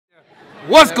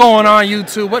What's going on,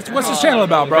 YouTube? What's this channel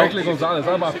about, bro? Franklin Gonzalez. It's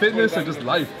all about fitness and just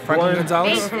life. Franklin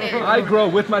Gonzalez? I grow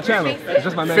with my channel. It's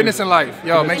just my name. Fitness and life.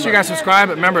 Yo, make sure you guys subscribe.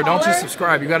 But remember, don't just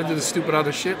subscribe. You got to do the stupid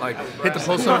other shit, like hit the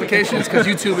post notifications, because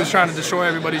YouTube is trying to destroy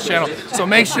everybody's channel. So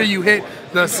make sure you hit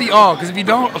the see all, because if you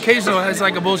don't, occasionally it's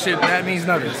like a bullshit. That means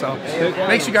nothing. So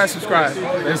make sure you guys subscribe.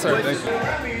 Yes, sir. Thank you.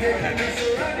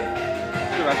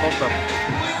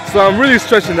 So I'm really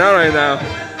stretching out right now.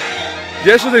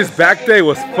 Yesterday's back day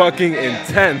was fucking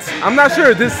intense. I'm not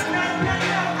sure if this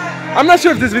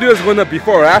video is going up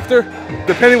before or after,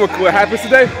 depending what happens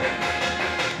today.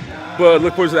 But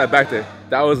look forward to that back day.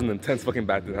 That was an intense fucking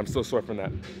back day. I'm so sore from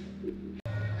that.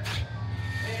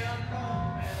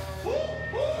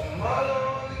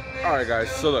 Alright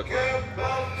guys, so look.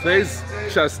 Today's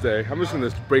chest day. I'm just gonna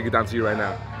break it down to you right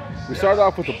now. We started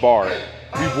off with a bar.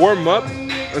 We warm up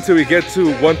until we get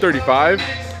to 135.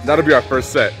 That'll be our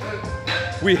first set.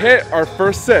 We hit our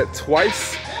first set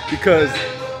twice because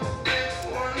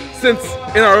since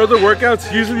in our other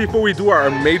workouts, usually before we do our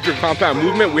major compound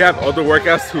movement, we have other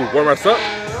workouts to warm us up.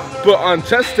 But on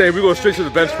chest day, we go straight to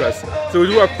the bench press. So we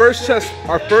do our first set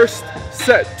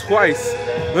twice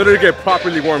in order to get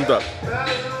properly warmed up.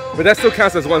 But that still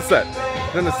counts as one set.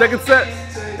 Then the second set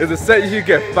is a set you can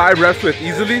get 5 reps with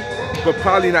easily, but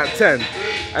probably not 10.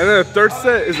 And then the third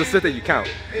set is the set that you count.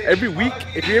 Every week,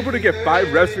 if you're able to get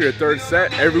 5 reps for your third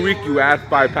set, every week you add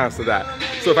 5 pounds to that.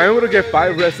 So if I'm able to get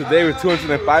 5 reps a day with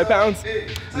 205 pounds,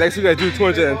 next week I do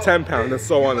 210 pounds, and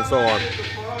so on and so on.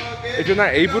 If you're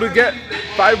not able to get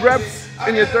 5 reps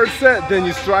in your third set, then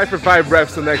you strive for 5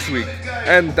 reps the next week.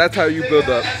 And that's how you build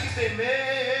up.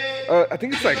 I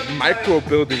think it's like micro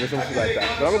building or something like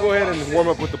that. But I'm gonna go ahead and warm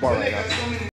up with the bar right now.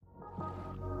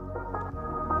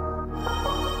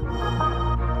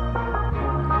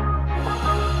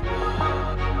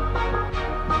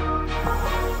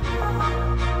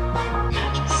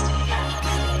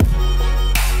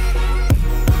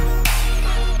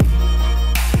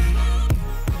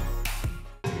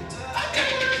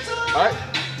 Alright,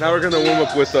 now we're gonna warm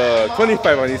up with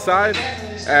 25 on each side,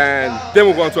 and then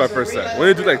we'll go on to our first set.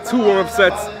 We're gonna do like 2 warm-up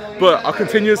sets, but I'll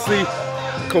continuously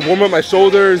warm up my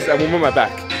shoulders and warm up my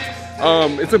back.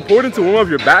 It's important to warm up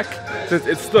your back since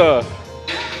it's the,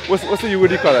 what do you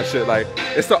call that shit? Like,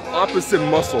 it's the opposite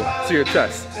muscle to your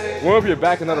chest. Warm up your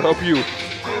back and that'll help you,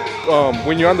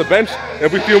 when you're on the bench,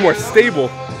 it'll feel more stable,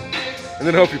 and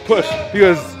then help you push.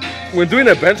 Because when doing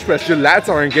a bench press, your lats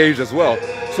are engaged as well.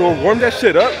 So warm that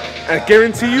shit up, and I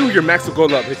guarantee you your max will go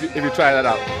up if you try that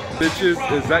out. Bitches,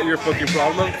 is that your fucking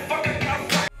problem?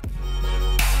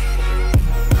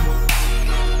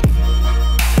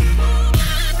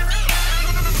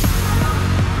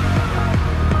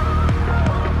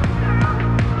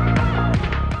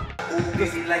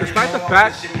 Despite the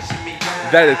fact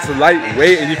that it's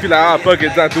lightweight and you feel like, ah, fuck it,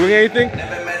 it's not doing anything,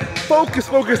 focus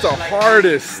the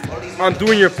hardest on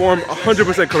doing your form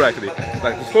 100% correctly.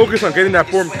 Like, focus on getting that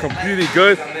form completely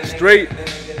good, straight,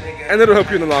 and it'll help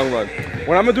you in the long run.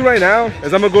 What I'm gonna do right now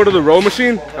is I'm gonna go to the row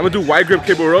machine. I'm gonna do wide grip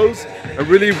cable rows and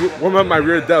really warm up my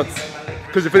rear delts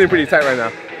because they're feeling pretty tight right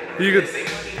now.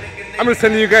 I'm just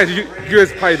telling you guys, you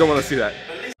guys probably don't want to see that.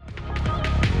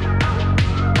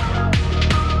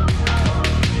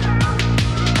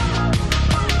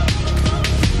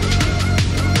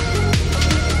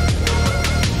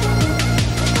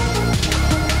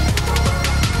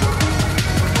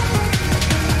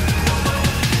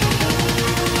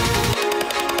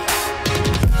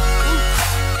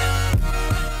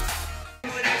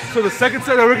 So the second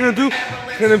set that we're gonna do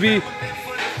is gonna be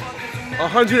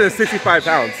 165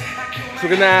 pounds. So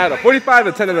we're gonna add a 45,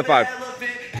 a 10, and a 5.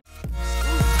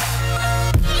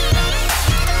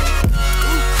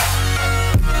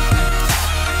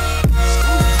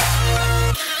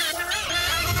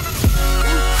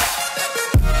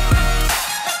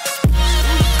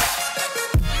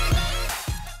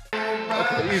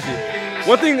 Okay, easy.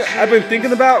 One thing I've been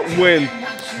thinking about when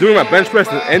doing my bench press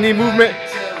in any movement,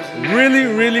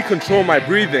 really control my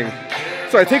breathing.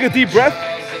 So I take a deep breath,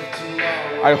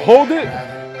 I hold it,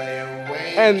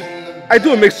 and I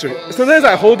do a mixture. Sometimes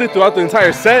I hold it throughout the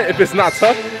entire set if it's not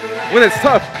tough. When it's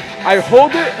tough, I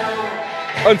hold it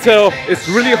until it's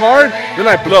really hard, then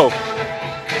I blow.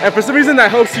 And for some reason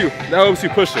that helps you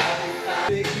push it.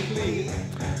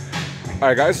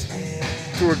 Alright guys,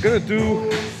 so we're gonna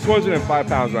do 205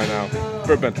 pounds right now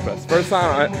for a bench press. First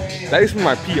time, that is for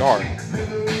my PR.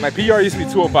 My PR used to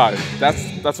be 205.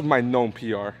 That's my known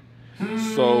PR.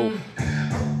 So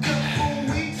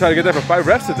try to get that for 5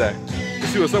 reps today. Let's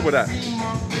see what's up with that.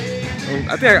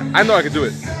 I know I can do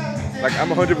it. Like, I'm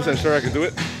 100% sure I can do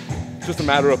it. It's just a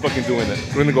matter of fucking doing it.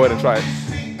 We're gonna go ahead and try it.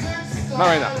 Not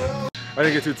right now. I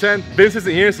didn't get 210. Vince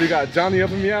isn't here, so you got Johnny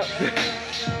helping me out.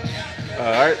 All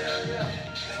right.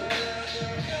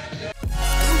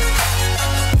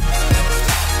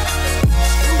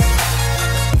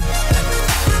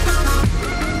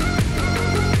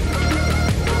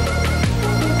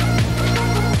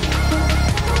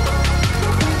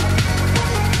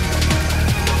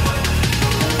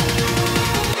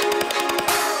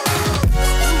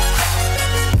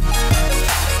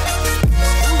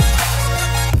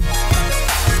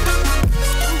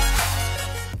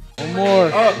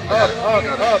 More. Up.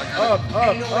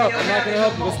 I'm not gonna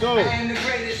help you. Let's go.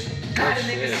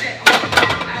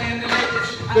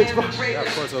 Yeah, of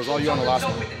course, it was all you on the last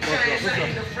one.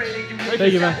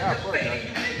 Thank you, man. Yeah, of course, man.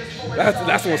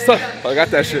 That's what's tough. I got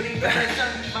that shit.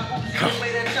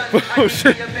 Oh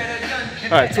shit.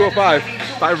 All right, 205,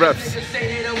 5 reps.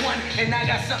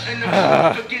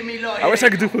 I wish I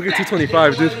could do fucking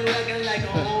 225, dude.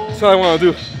 That's all I want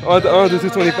to do. I want to do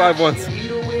 225 once.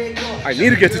 I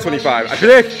need to get to 225. I feel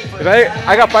like if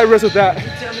I got 5 reps with that, I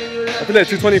feel like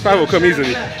 225 will come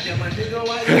easily.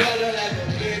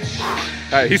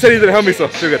 Alright, he said he didn't help me, so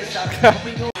we're good.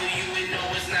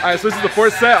 Alright, so this is the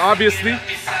 4th set, obviously.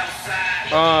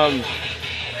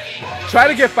 Try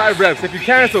to get 5 reps. If you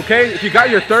can, it's okay. If you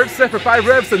got your 3rd set for 5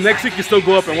 reps, then next week you still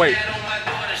go up and wait.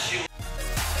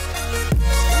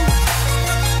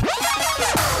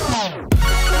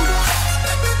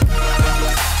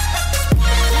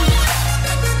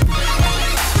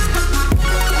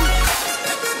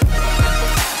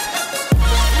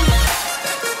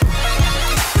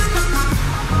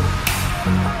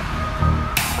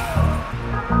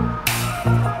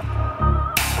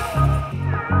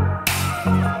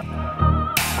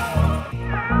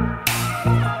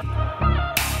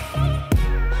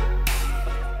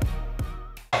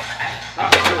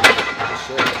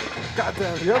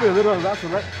 Goddamn, you help me a little on the last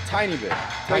one, right? Tiny bit.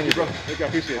 Thank you, bro. Thank you, I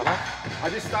appreciate it. I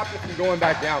just stopped it from going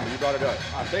back down, but you brought it up.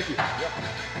 Thank you. Yep.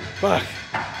 Fuck.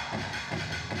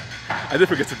 I did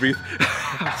forget to breathe.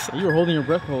 You were holding your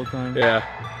breath the whole time. Yeah.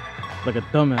 Like a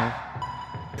dumbass.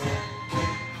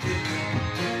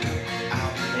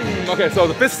 Okay, so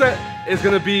the 5th set is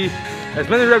gonna be as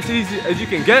many reps as you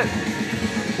can get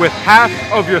with half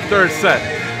of your 3rd set,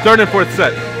 3rd and 4th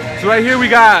set. So right here we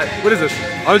got, what is this?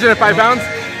 105 pounds?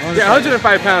 Yeah,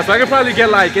 105 pounds. So I can probably get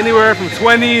like anywhere from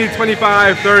 20,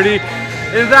 25, 30,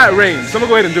 in that range. So I'm gonna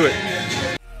go ahead and do it.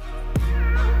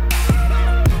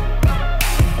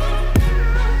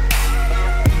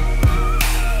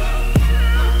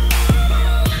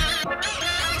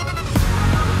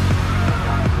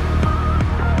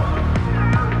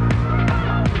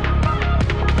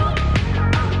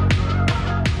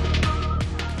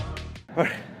 All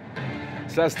right,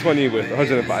 so that's 20 with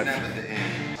 105.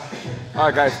 All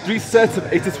right, guys, 3 sets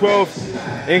of 8 to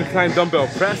 12 incline dumbbell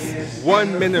press,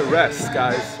 1 minute rest,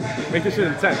 guys. Make this shit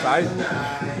intense, all right?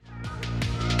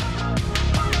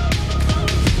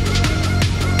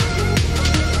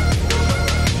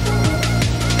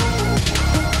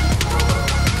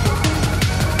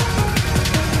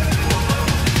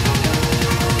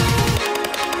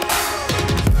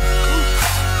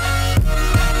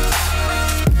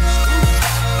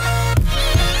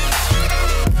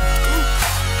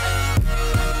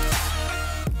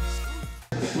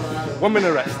 One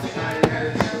minute rest.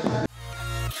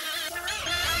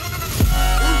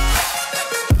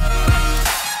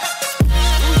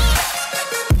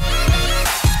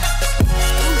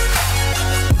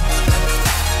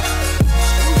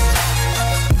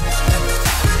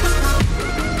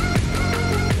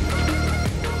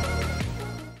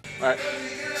 Alright,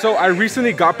 so I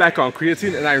recently got back on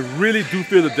creatine and I really do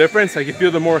feel the difference. I can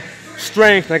feel the more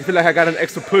strength and I can feel like I got an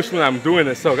extra push when I'm doing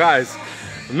it. So guys,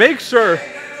 make sure,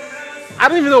 I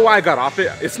don't even know why I got off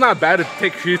it. It's not bad to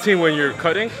take creatine when you're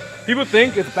cutting. People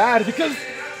think it's bad because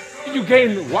you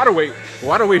gain water weight.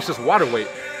 Water weight is just water weight.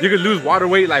 You could lose water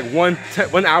weight like 1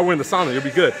 hour in the sauna, you'll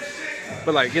be good.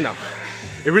 But like, you know,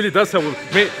 it really does help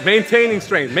with maintaining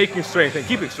strength, making strength, and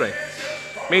keeping strength.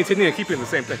 Maintaining and keeping the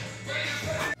same thing.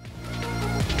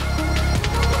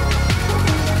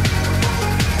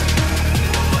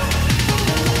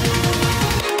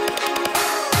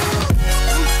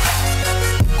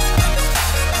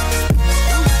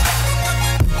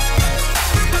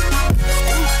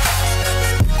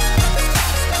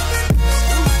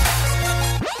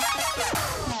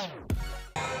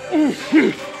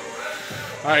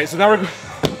 All right, so now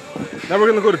we're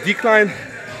gonna go to decline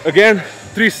again.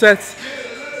 3 sets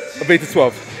of 8 to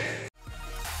 12.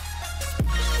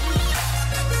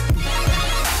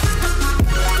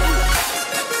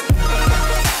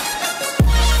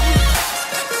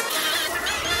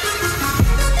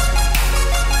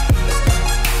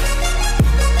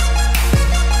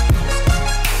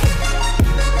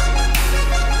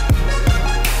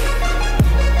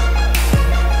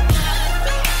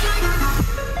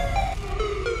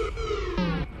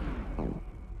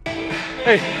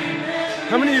 Hey,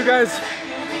 how many of you guys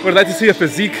would like to see a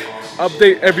physique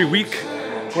update every week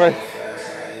where I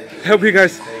help you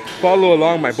guys follow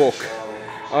along my bulk?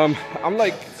 I'm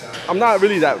not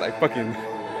really that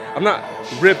I'm not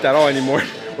ripped at all anymore,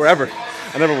 or ever.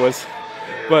 I never was.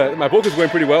 But my bulk is going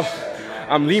pretty well.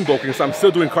 I'm lean bulking, so I'm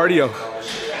still doing cardio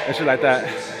and shit like that.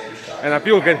 And I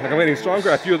feel like I'm getting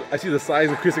stronger. I see the size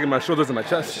increasing in my shoulders and my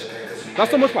chest. Not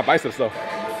so much my biceps though.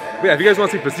 But yeah, if you guys want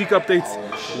to see physique updates,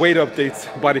 weight updates,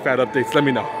 body fat updates, let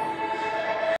me know.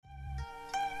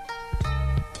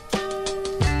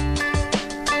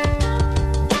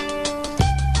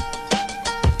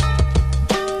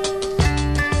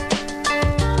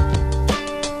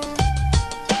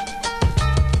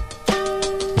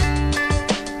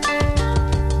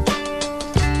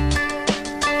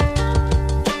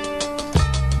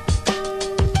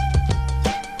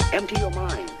 Empty your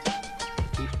mind.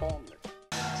 Be formless.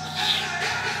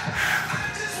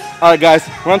 Alright guys,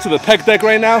 we're onto the pec deck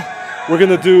right now. We're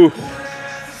gonna do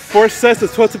 4 sets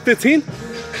of 12 to 15.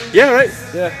 Yeah, right?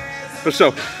 Yeah. For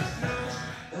sure.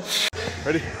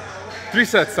 Ready? 3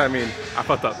 sets, I mean. I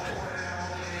fucked up.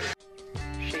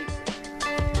 Shape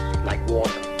it like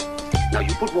water. Now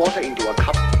you put water into a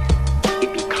cup,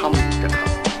 it becomes the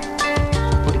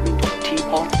cup. Put it into a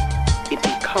teapot, it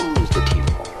becomes the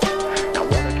teapot. Now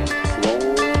water can flow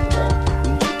or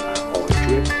creep or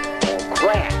drip or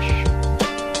crash.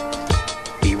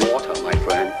 Be water, my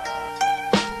friend.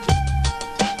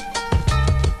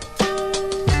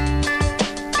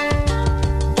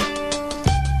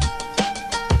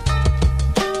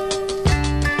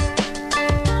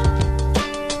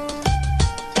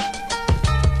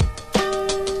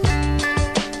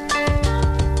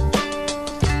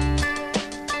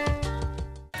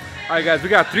 Alright guys, we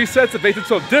got 3 sets of 8 to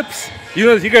 12 dips.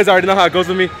 You guys already know how it goes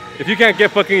with me. If you can't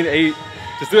get fucking 8,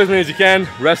 just do as many as you can,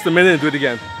 rest a minute and do it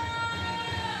again.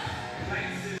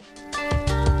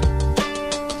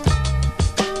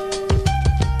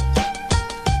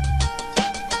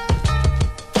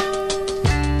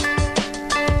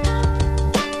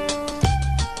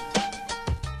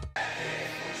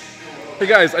 Hey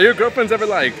guys, are your girlfriends ever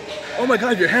like, oh my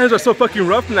god, your hands are so fucking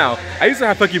rough now? I used to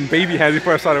have fucking baby hands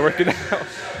before I started working out.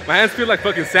 My hands feel like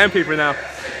fucking sandpaper now.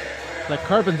 Like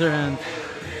carpenter hands.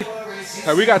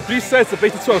 Alright, we got 3 sets of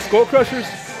 8 to 12 skull crushers.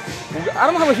 I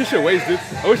don't know how much this shit weighs, dude.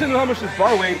 I wish I knew how much this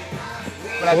bar weighed,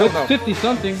 but I don't know. 50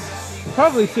 something.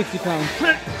 Probably 60 pounds.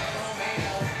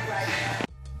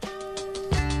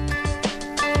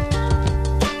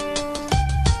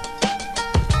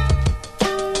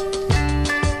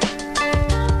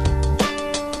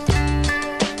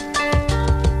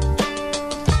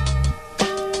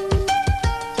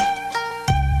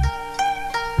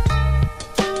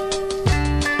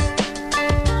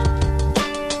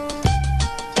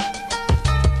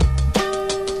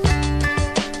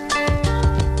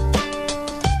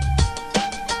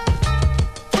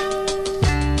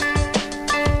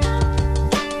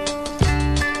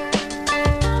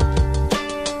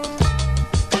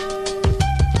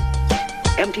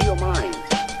 Empty your mind.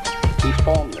 Be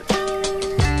formless.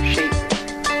 Shape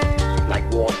it like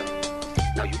water.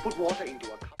 Now you put water into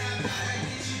a cup.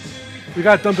 We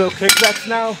got dumbbell kickbacks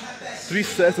now. 3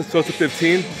 sets of 12 to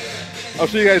 15. I'll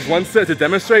show you guys 1 set to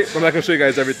demonstrate, but I'm not gonna show you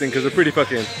guys everything because they're pretty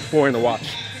fucking boring to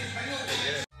watch.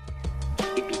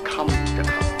 It becomes the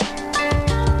cup.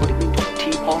 Put it into a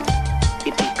teapot,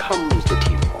 it becomes the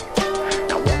teapot.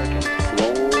 Now water can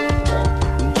flow or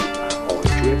creep or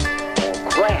drip or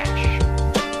crash.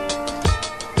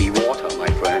 Be water,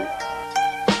 my friend.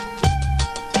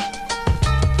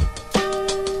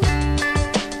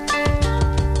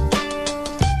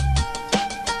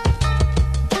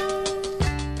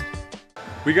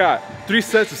 We got 3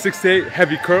 sets of 6 to 8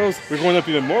 heavy curls. We're going up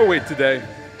even more weight today.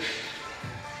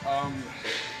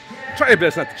 Try your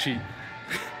best not to cheat.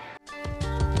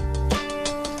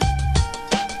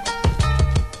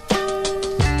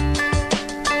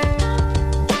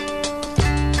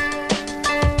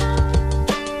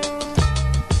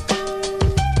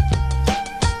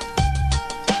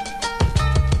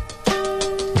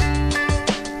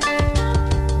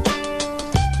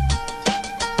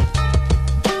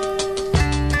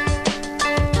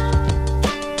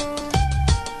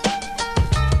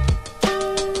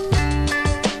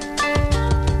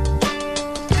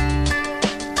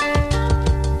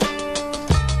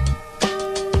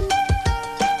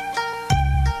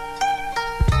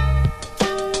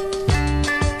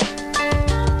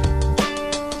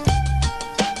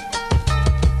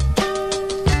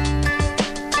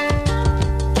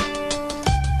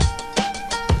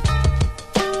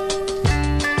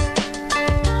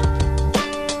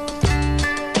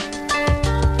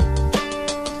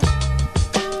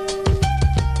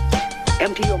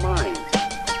 Empty your mind.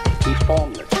 Be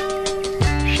formless,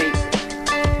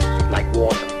 shapeless, like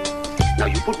water. Now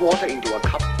you put water into a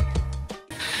cup.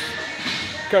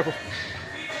 Careful.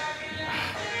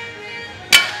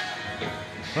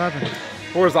 What happened?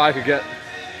 Poor as I could get.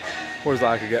 Poor as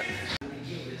I could get.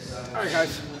 Alright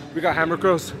guys, we got hammer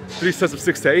curls, 3 sets of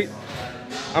 6 to 8.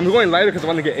 I'm going lighter because I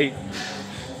want to get 8.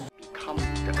 Becomes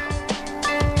the cup.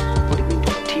 Put it into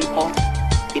a teapot.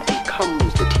 It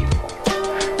becomes the teapot.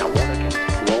 Now water can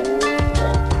flow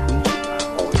or creep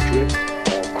or drip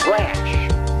or crash.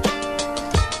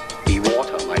 Be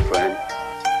water, my friend.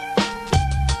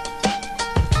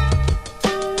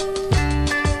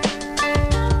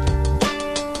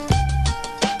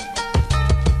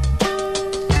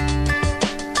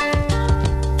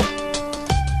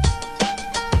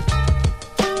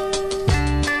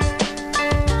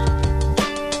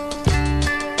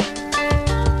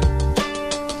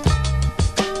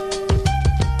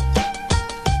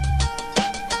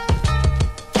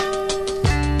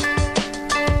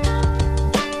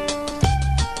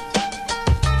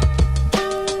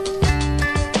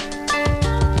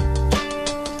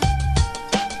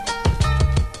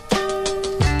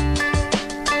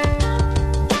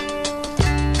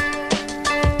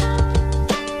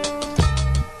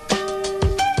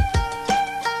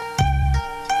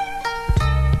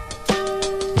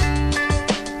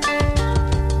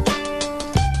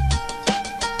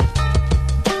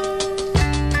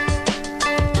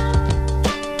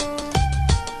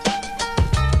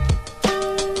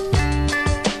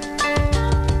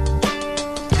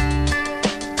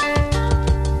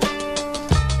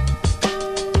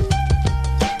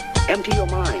 Empty your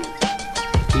mind.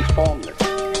 Be formless,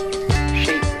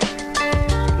 shapeless,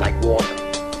 like water.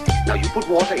 Now you put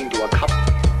water into a cup.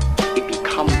 It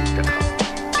becomes the cup.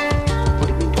 Put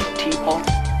it into a teapot.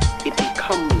 It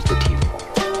becomes the teapot.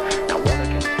 Now water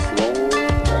can flow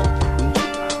or creep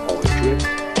or drip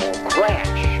or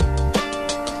crash.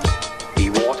 Be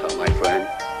water, my friend.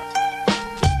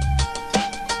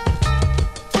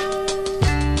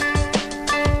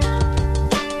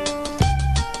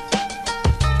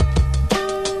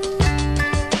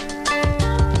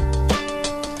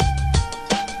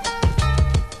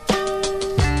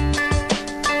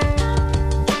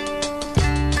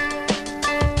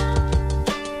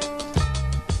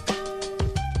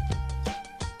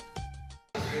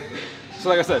 So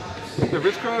like I said, the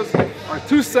wrist curls are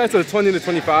 2 sets of 20 to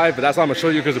 25, but that's all I'm gonna show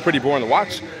you because they're pretty boring to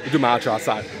watch. We do my outro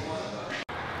outside.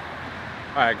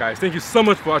 Alright guys, thank you so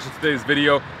much for watching today's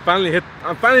video.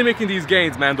 I'm finally making these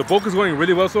gains, man. The bulk is going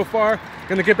really well so far.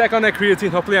 Gonna get back on that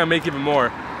creatine, hopefully I make even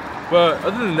more. But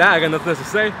other than that, I got nothing else to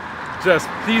say. Just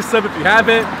please sub if you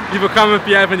haven't, leave a comment if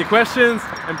you have any questions,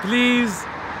 and please,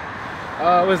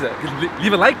 what is it?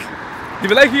 Leave a like? Leave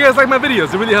a like if you guys like my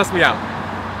videos, it really helps me out.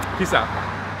 Peace out.